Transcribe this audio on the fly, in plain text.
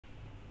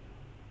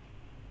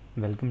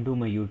Welcome to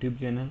my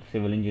YouTube channel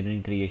Civil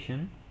Engineering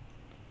Creation.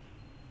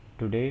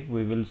 Today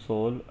we will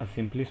solve a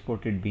simply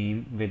supported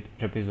beam with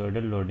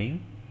trapezoidal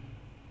loading.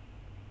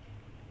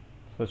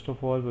 First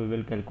of all, we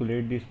will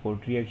calculate the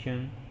support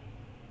reaction,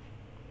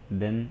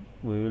 then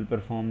we will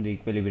perform the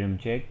equilibrium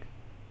check,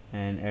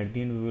 and at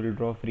the end we will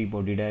draw free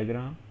body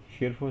diagram,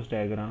 shear force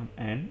diagram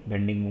and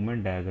bending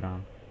moment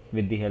diagram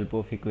with the help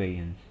of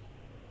equations.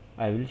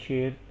 I will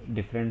share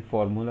different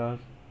formulas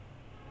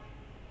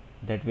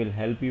that will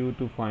help you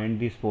to find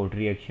the support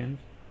reactions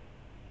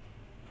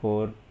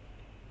for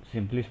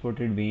simply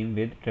supported beam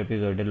with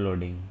trapezoidal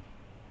loading.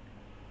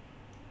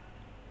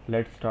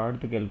 Let's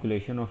start the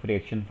calculation of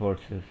reaction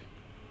forces.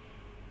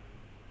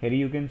 Here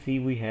you can see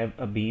we have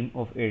a beam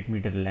of 8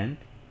 meter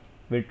length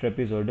with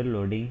trapezoidal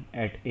loading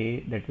at A,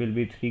 that will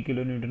be 3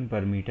 kN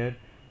per meter,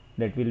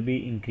 that will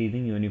be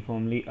increasing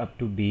uniformly up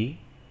to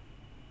B,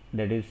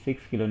 that is 6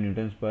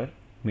 kN per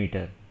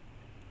meter.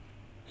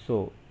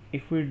 So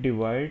if we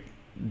divide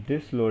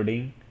this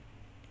loading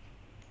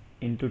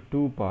into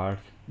two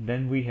parts,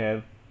 then we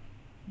have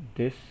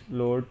this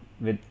load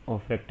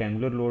of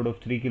rectangular load of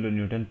 3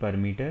 kN per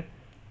meter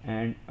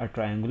and a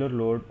triangular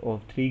load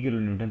of 3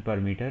 kN per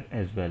meter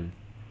as well.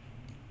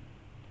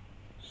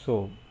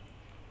 So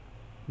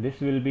this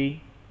will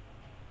be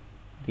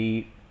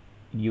the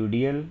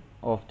UDL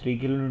of 3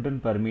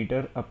 kN per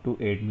meter up to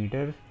 8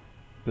 meters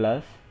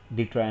plus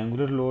the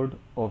triangular load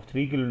of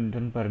 3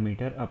 kN per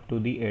meter up to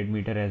the 8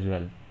 meter as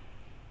well.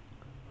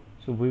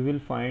 So we will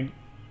find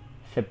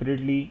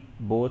separately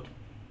both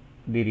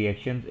the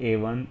reactions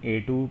A1,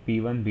 A2,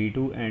 P1,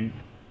 B2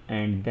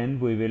 and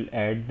then we will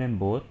add them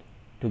both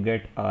to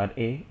get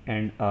RA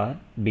and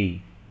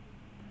RB.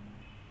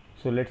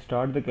 So let's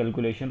start the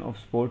calculation of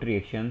support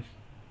reactions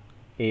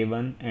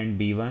A1 and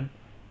B1.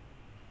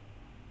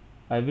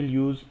 I will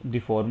use the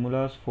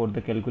formulas for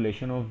the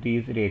calculation of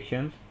these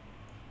reactions.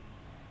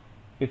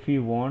 If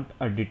you want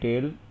a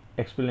detailed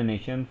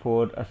explanation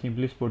for a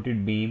simply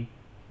supported beam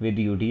with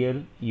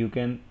UDL, you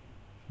can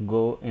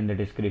go in the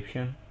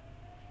description.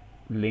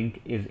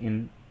 Link is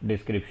in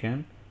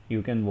description.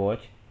 You can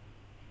watch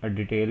a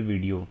detailed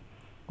video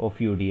of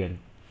UDL.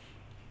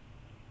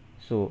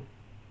 So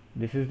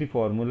this is the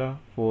formula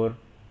for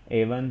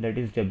A1, that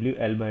is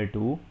WL by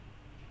 2,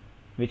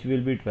 which will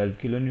be 12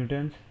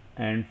 kilonewtons,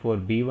 and for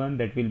B1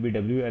 that will be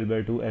WL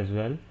by 2 as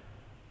well.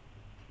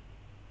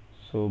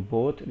 So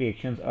both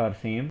reactions are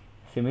same.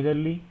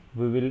 Similarly,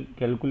 we will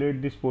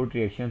calculate the support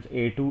reactions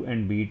A2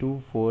 and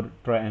B2 for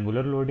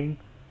triangular loading.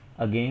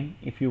 Again,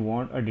 if you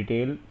want a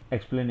detailed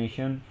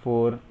explanation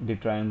for the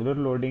triangular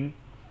loading,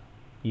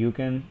 you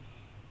can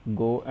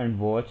go and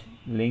watch.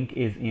 Link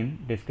is in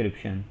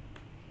description.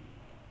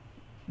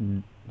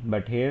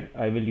 But here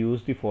I will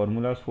use the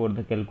formulas for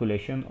the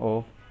calculation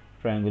of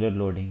triangular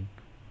loading.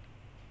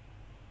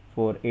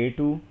 For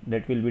A2,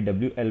 that will be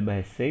WL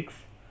by 6.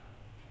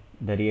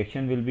 The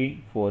reaction will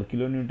be 4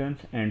 kilonewtons,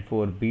 and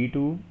for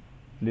B2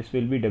 this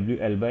will be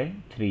WL by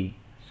 3.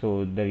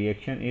 So the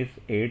reaction is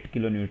 8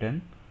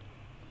 kilonewton.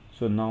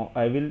 So now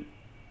I will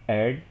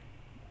add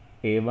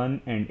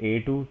A1 and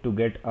A2 to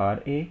get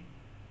RA,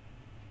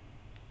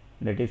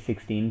 that is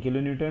 16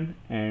 kilonewton,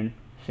 and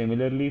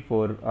similarly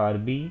for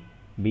RB,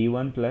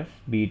 B1 plus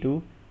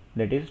B2,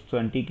 that is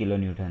 20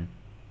 kilonewton.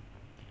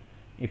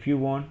 If you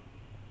want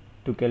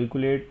to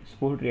calculate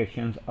support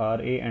reactions RA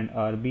and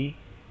RB,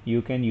 you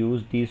can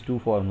use these two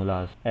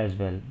formulas as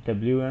well.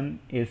 W1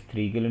 is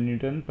 3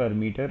 kN per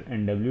meter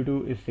and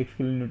W2 is 6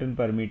 kN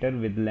per meter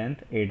with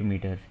length 8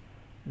 meters.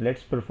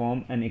 Let's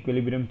perform an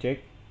equilibrium check.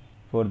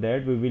 For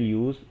that we will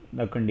use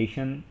the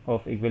condition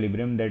of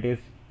equilibrium, that is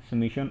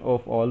summation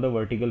of all the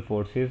vertical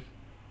forces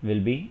will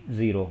be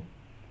 0.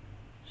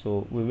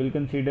 So we will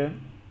consider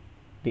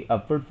the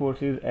upward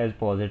forces as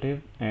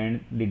positive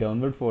and the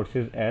downward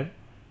forces as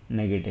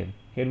negative.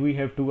 Here we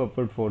have two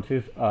upward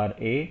forces,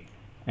 RA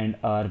and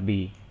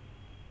RB.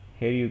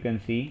 Here you can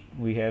see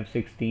we have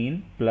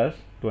 16 plus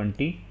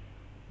 20,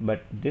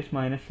 but this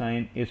minus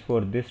sign is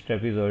for this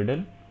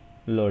trapezoidal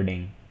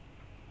loading.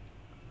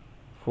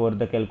 For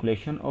the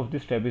calculation of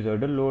this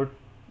trapezoidal load,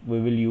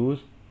 we will use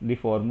the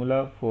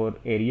formula for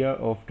area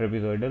of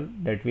trapezoidal,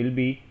 that will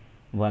be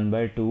 1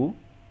 by 2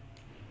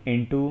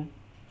 into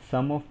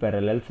sum of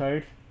parallel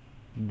sides.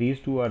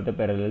 These two are the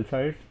parallel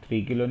sides,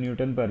 3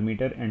 kilonewton per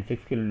meter and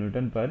 6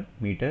 kilonewton per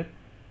meter,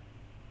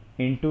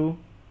 into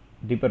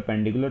the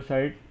perpendicular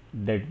side,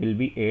 that will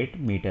be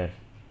 8 meters.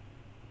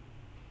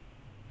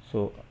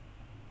 So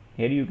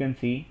here you can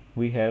see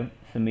we have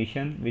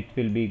summation which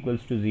will be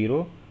equals to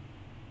 0.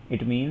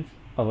 It means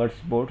our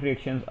support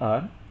reactions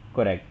are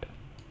correct.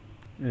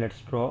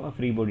 Let's draw a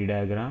free body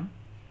diagram.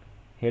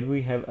 Here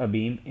we have a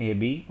beam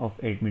AB of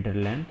 8 meter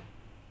length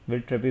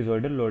with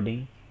trapezoidal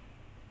loading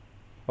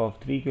of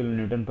 3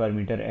 kN per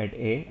meter at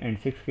A and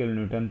 6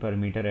 kN per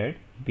meter at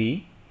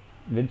B,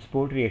 with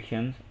support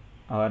reactions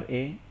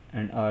RA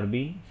and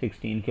RB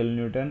 16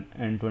 kN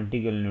and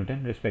 20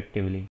 kN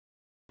respectively.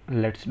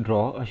 Let's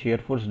draw a shear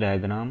force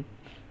diagram.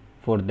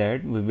 For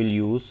that we will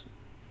use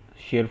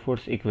shear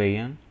force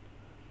equation.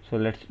 So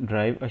let's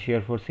drive a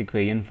shear force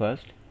equation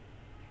first.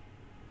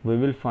 we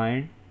will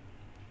find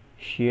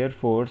shear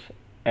force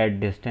at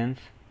distance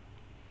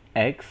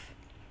x.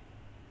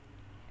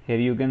 Here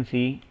you can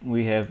see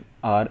we have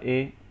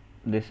RA,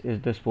 this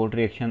is the support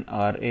reaction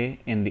RA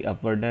in the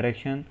upward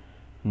direction,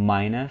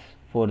 minus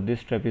for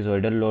this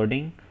trapezoidal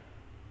loading,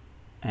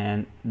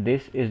 and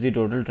this is the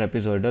total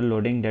trapezoidal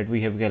loading that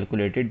we have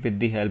calculated with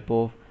the help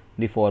of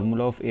the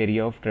formula of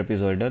area of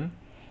trapezoidal,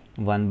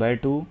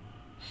 1/2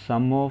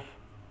 sum of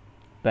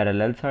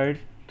parallel sides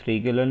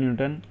 3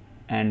 kilonewton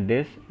and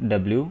this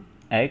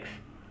Wx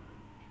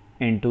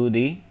into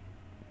the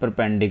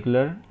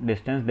perpendicular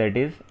distance, that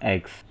is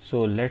x.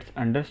 So let's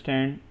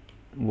understand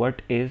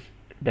what is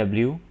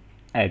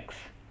Wx.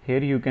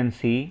 Here you can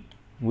see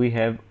we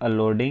have a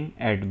loading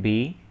at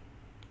B,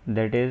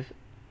 that is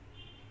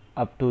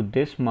up to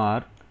this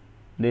mark.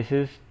 This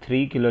is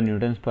 3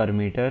 kilonewtons per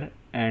meter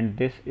and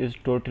this is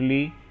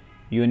totally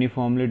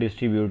uniformly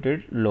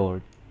distributed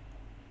load.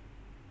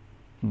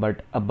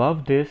 But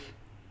above this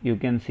you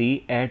can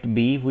see at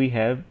B we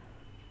have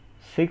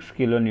 6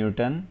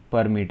 kilonewton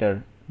per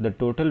meter. The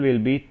total will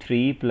be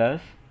 3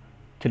 plus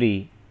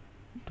 3.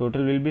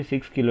 Total will be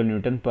 6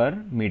 kilonewton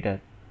per meter.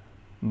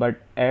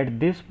 But at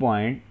this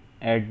point,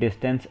 at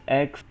distance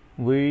x,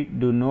 we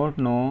do not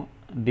know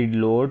the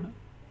load.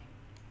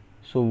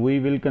 So we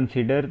will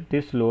consider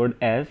this load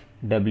as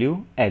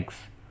Wx.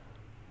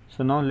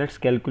 So now let's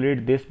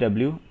calculate this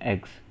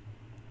Wx.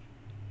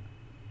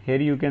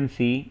 Here you can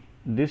see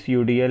this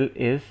UDL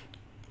is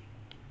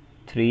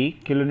 3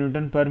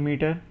 kilonewton per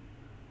meter.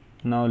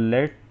 Now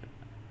let's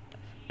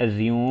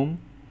assume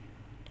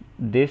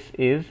this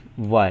is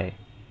y.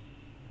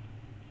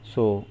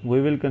 So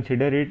we will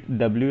consider it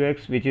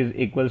Wx, which is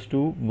equals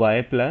to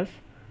y plus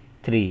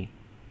 3.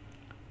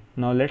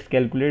 Now let's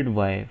calculate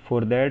y.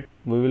 For that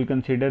we will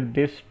consider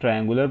this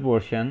triangular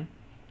portion.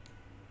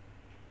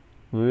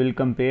 We will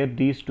compare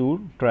these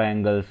two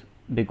triangles.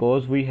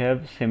 Because we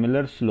have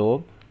similar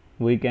slope,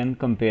 we can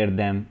compare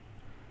them.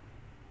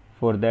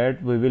 For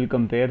that we will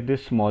compare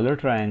this smaller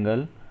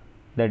triangle,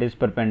 that is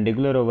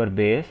perpendicular over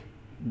base,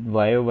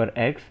 y over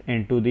x,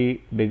 into the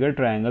bigger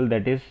triangle,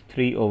 that is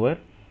 3 over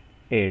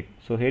 8.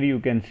 So here you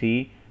can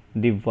see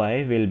the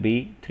y will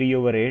be 3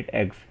 over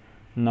 8x.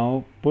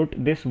 Now put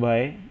this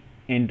y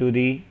into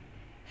the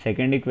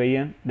second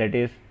equation, that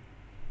is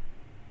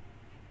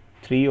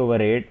 3 over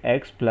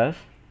 8x plus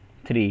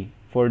 3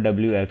 for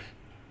Wx.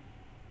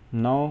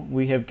 Now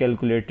we have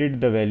calculated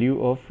the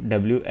value of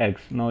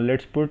Wx. Now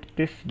let's put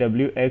this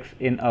Wx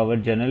in our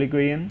general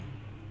equation.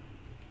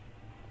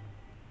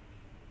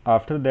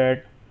 After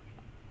that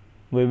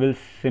we will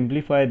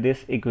simplify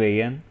this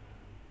equation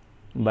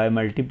by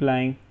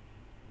multiplying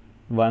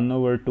 1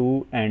 over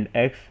 2 and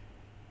x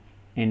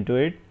into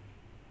it.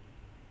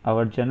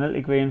 Our general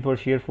equation for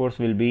shear force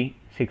will be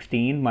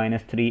 16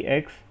 minus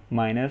 3x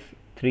minus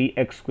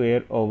 3x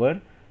square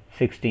over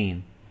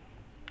 16.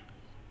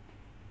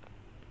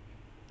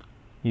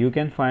 You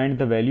can find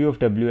the value of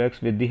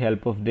Wx with the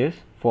help of this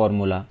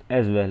formula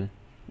as well.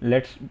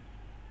 Let's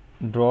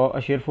draw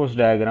a shear force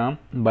diagram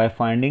by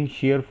finding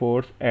shear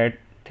force at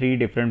 3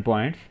 different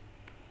points.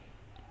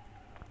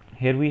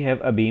 Here we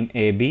have a beam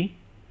AB.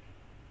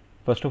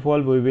 First of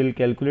all, we will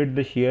calculate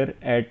the shear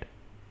at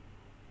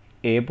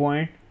A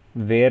point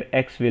where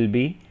x will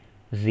be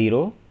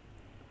 0.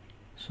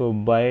 So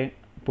by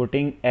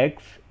putting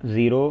x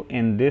 0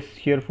 in this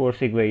shear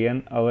force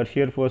equation, our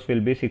shear force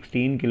will be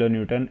 16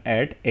 kilonewton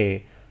at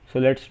A. So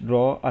let's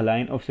draw a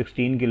line of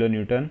 16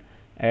 kilonewton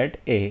at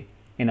A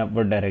in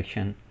upward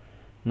direction.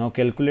 Now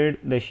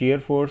calculate the shear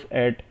force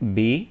at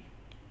B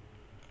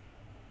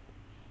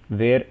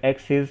where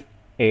x is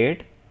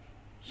 8.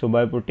 So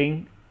by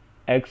putting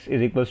x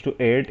is equals to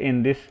 8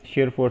 in this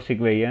shear force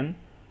equation,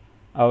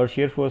 our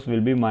shear force will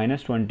be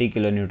minus 20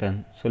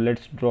 kilonewton. So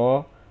let's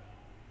draw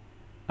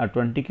a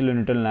 20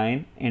 kilonewton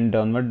line in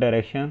downward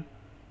direction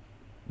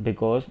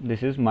because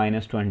this is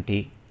minus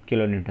 20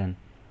 kilonewton.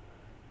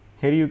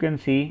 Here you can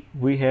see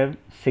we have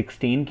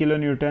 16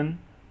 kilonewton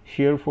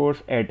shear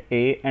force at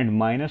A and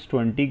minus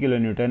 20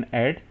 kilonewton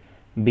at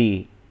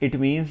B. It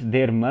means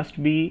there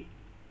must be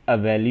a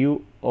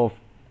value of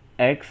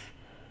x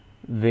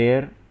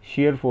where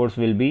shear force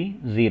will be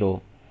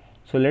 0.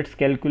 So let's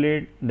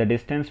calculate the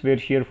distance where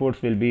shear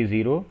force will be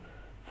 0.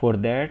 For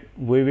that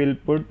we will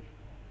put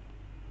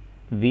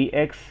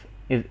Vx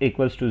is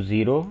equals to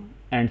 0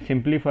 and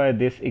simplify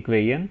this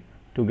equation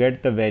to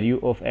get the value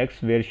of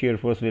x where shear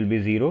force will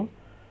be 0.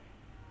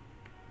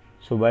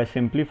 So by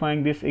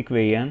simplifying this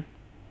equation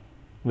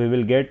we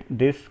will get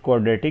this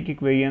quadratic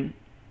equation.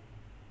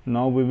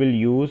 Now we will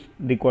use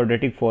the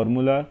quadratic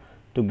formula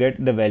to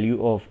get the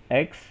value of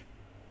x.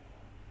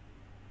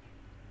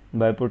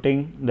 By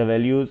putting the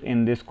values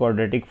in this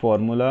quadratic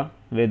formula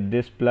with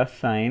this plus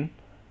sign,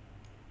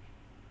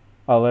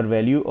 our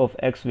value of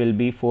x will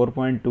be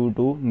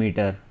 4.22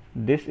 meter.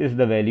 This is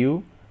the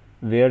value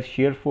where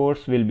shear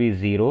force will be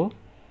 0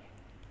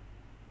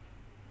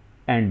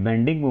 and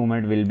bending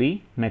moment will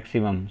be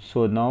maximum.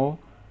 So now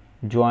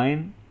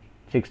join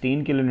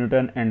 16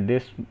 kilonewton and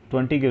this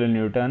 20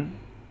 kilonewton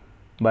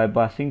by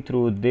passing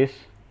through this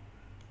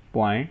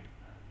point.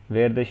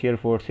 where the shear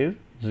force is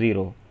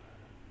 0.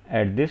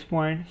 At this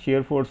point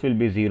shear force will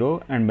be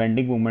 0 and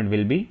bending moment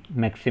will be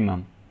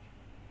maximum.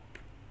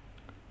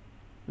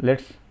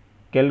 Let's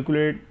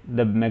calculate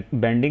the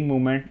bending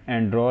moment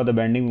and draw the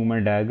bending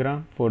moment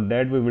diagram. For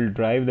that we will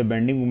derive the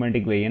bending moment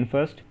equation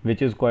first,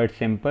 which is quite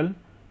simple.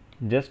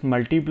 Just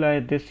multiply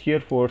this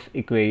shear force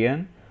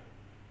equation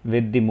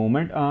with the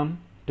moment arm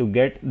to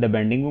get the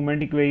bending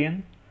moment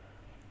equation.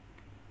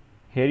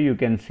 Here you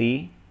can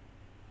see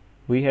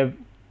we have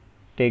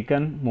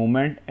taken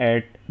moment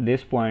at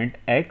this point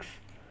x.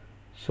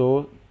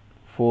 So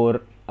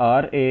for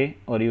RA,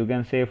 or you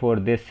can say for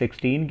this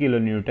 16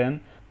 kilonewton,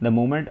 the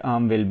moment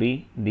arm will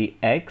be the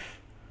x,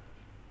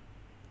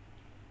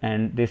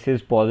 and this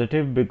is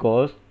positive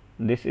because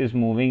this is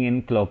moving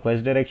in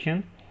clockwise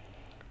direction.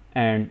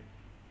 And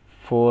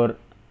for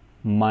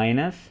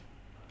minus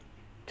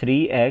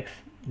 3x,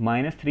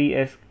 minus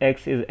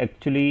 3x is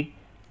actually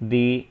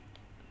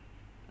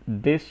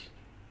this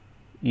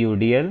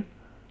UDL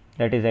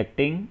that is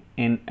acting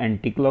in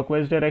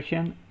anti-clockwise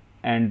direction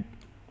and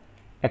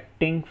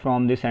acting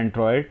from the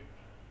centroid,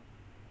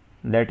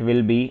 that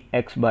will be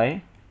x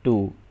by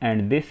 2,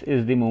 and this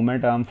is the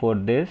moment arm for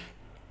this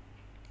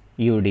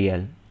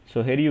UDL.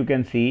 So here you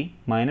can see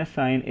minus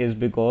sign is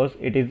because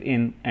it is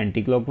in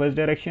anti-clockwise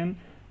direction,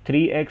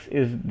 3x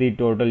is the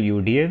total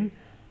UDL,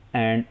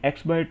 and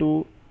x by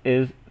 2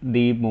 is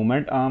the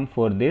moment arm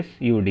for this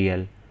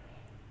UDL,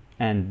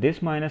 and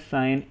this minus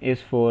sign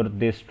is for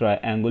this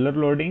triangular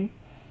loading,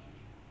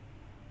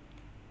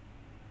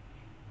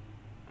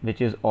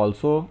 which is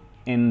also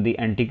in the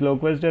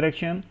anti-clockwise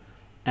direction,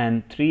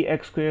 and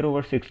 3x square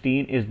over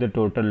 16 is the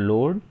total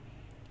load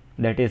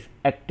that is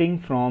acting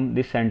from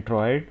the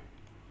centroid,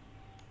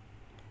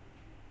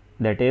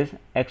 that is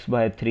x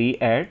by 3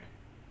 at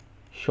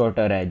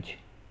shorter edge.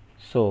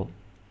 So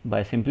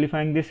by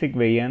simplifying this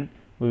equation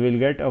we will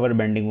get our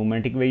bending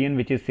moment equation,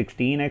 which is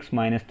 16x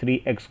minus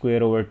 3x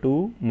square over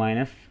 2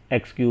 minus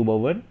x cube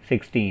over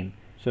 16.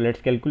 So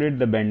let's calculate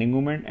the bending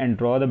moment and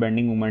draw the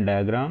bending moment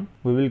diagram.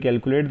 We will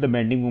calculate the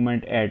bending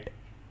moment at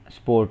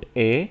spot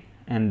A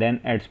and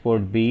then at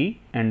spot B,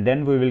 and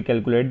then we will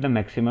calculate the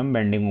maximum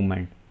bending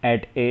moment.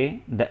 At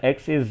A the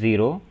x is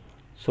 0,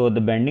 so the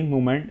bending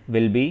moment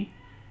will be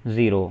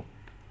 0.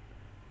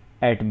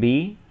 At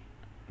B,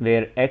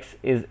 where x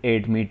is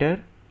 8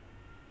 meter,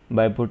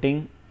 by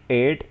putting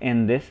 8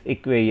 in this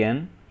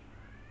equation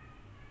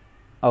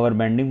our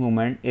bending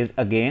moment is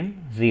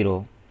again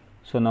 0.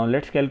 So now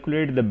let's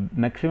calculate the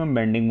maximum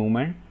bending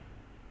moment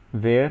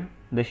where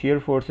the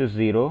shear force is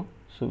 0.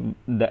 So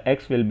the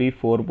x will be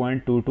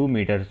 4.22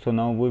 meters. So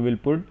now we will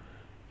put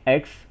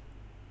x,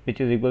 which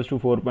is equals to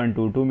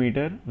 4.22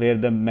 meter, where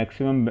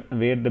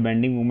the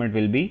bending moment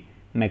will be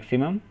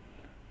maximum.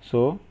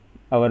 So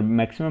our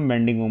maximum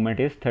bending moment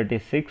is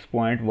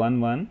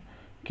 36.11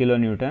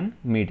 kilonewton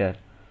meter.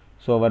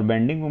 So our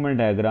bending moment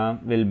diagram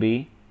will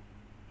be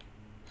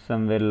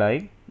somewhere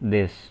like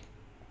this,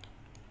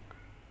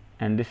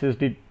 and this is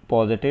the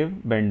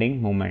positive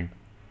bending moment.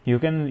 You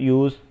can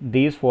use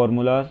these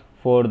formulas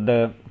for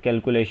the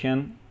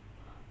calculation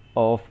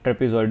of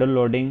trapezoidal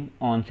loading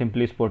on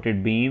simply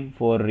supported beam.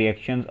 For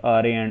reactions RA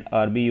and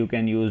RB you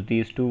can use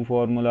these two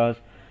formulas,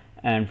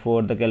 and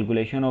for the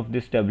calculation of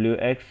this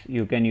Wx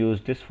you can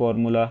use this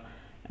formula,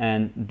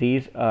 and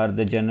these are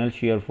the general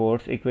shear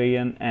force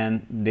equation,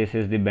 and this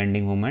is the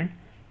bending moment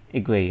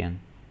equation.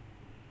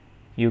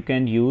 You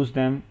can use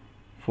them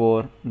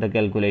for the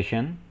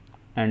calculation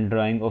and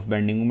drawing of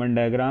bending moment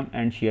diagram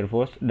and shear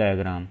force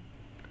diagram.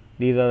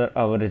 These are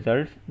our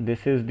results.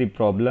 This is the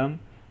problem,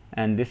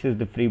 and this is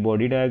the free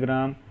body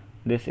diagram,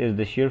 this is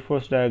the shear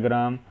force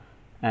diagram,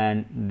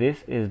 and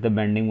this is the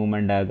bending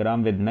moment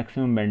diagram with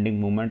maximum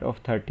bending moment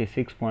of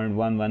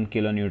 36.11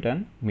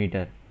 kilonewton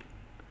meter.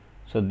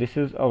 So this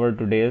is our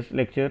today's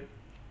lecture.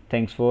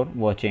 Thanks for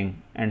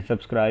watching and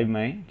subscribe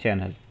my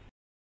channel.